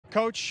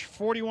Coach,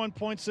 41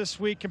 points this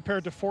week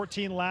compared to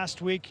 14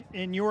 last week.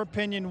 In your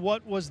opinion,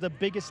 what was the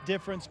biggest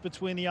difference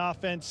between the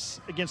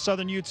offense against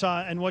Southern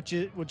Utah and what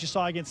you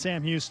saw against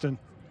Sam Houston?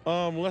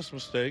 Less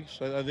mistakes.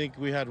 I think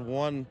we had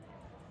one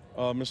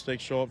mistake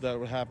show up that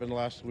would happen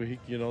last week.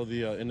 You know,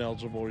 the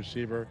ineligible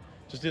receiver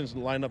just didn't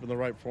line up in the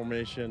right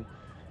formation,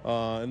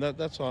 and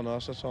that's on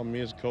us. That's on me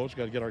as a coach.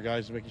 Got to get our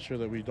guys making sure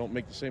that we don't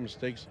make the same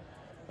mistakes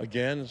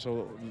again.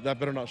 So that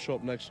better not show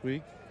up next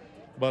week.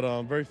 But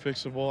very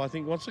fixable. I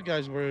think once the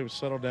guys were able to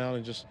settle down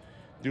and just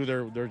do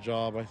their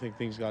job, I think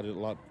things got a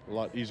lot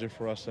easier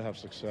for us to have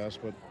success.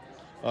 But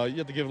you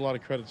have to give a lot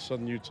of credit to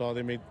Southern Utah.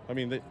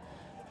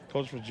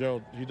 Coach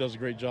Fitzgerald, he does a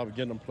great job of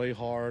getting them play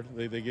hard.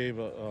 They gave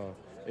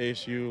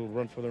ASU a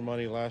run for their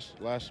money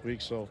last week,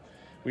 so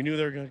we knew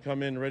they were going to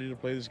come in ready to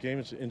play this game.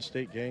 It's an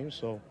in-state game,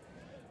 so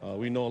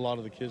we know a lot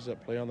of the kids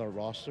that play on their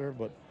roster,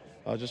 but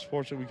just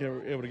fortunate we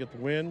were able to get the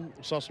win.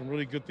 We saw some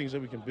really good things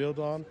that we can build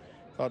on.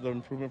 Thought the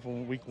improvement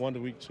from week 1 to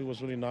week 2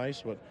 was really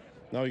nice, but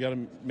now we got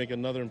to make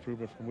another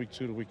improvement from week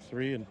 2 to week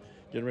 3 and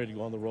get ready to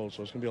go on the road,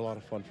 so it's going to be a lot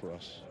of fun for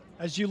us.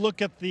 As you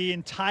look at the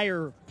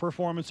entire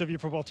performance of your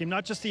football team,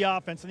 not just the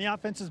offense, and the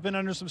offense has been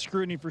under some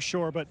scrutiny for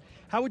sure, but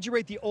how would you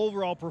rate the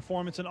overall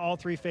performance in all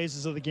 3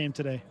 phases of the game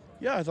today?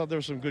 Yeah, I thought there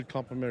was some good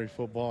complementary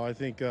football. I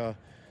think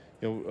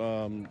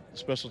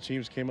special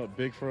teams came up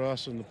big for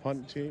us in the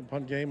punt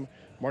game.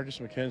 Marcus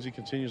McKenzie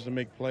continues to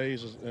make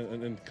plays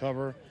and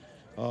cover.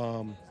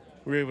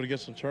 We were able to get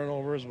some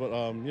turnovers,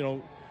 but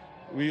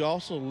we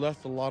also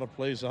left a lot of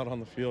plays out on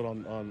the field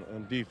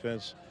on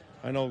defense.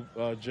 I know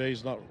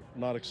Jay's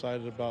not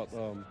excited about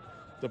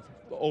the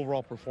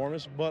overall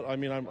performance, but I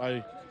mean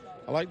I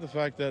like the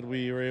fact that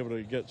we were able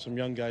to get some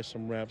young guys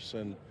some reps,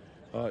 and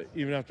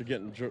even after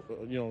getting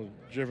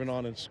driven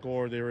on and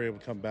scored, they were able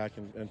to come back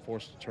and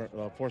force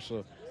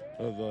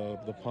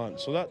the punt.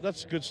 So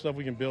that's good stuff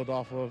we can build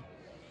off of.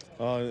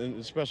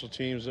 In special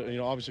teams,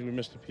 obviously we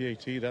missed the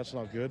PAT. That's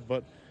not good,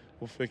 but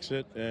we'll fix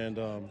it. And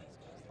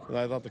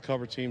I thought the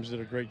cover teams did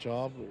a great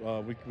job.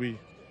 We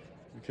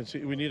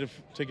need to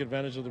take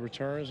advantage of the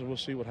returns, and we'll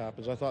see what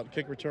happens. I thought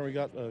kick return, we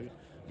got a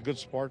good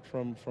spark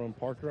from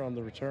Parker on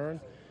the return,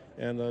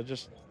 and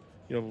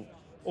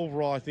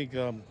overall I think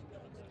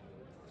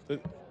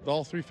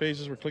all 3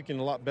 phases were clicking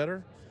a lot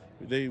better.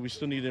 We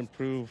still need to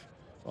improve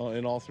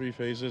in all 3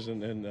 phases,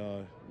 and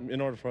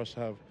in order for us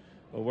to have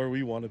where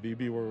we want to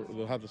be where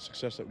we'll have the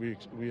success that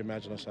we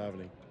imagine us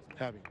having.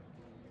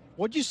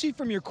 What did you see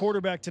from your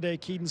quarterback today,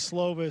 Keaton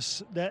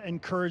Slovis, that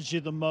encouraged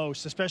you the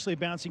most, especially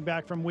bouncing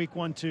back from week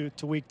 1 to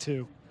week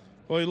 2?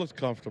 Well, he looked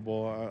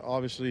comfortable.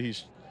 Obviously,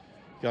 he's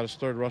got his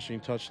 3rd rushing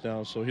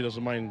touchdown, so he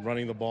doesn't mind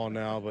running the ball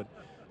now. But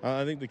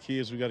I think the key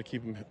is we got to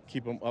keep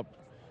him up,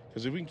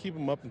 because if we can keep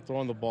him up and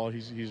throwing the ball,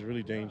 he's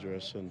really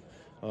dangerous. And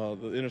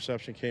the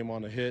interception came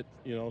on a hit,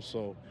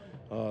 so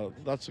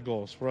that's the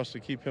goal. It's for us to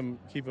keep him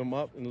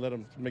up and let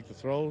him make the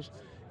throws,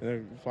 and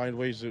then find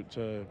ways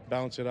to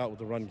balance it out with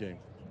the run game.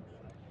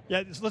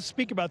 Yeah, let's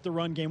speak about the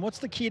run game. What's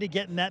the key to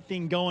getting that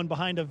thing going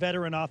behind a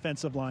veteran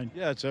offensive line?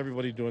 Yeah, it's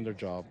everybody doing their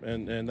job,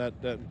 and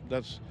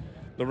that's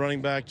the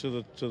running back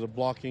to the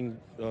blocking,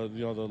 the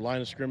line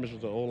of scrimmage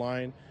with the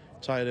O-line,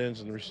 tight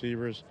ends, and the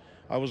receivers.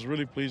 I was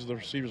really pleased with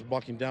the receivers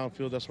blocking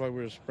downfield. That's why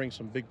we were spring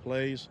some big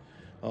plays,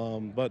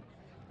 but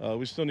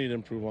we still need to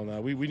improve on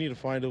that. We need to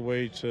find a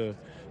way to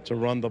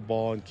run the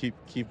ball and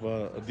keep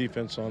a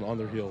defense on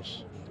their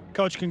heels.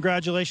 Coach,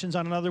 congratulations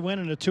on another win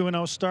and a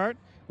 2-0 start.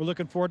 We're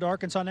looking forward to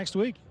Arkansas next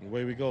week.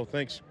 Away we go.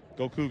 Thanks.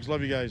 Go Cougs.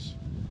 Love you guys.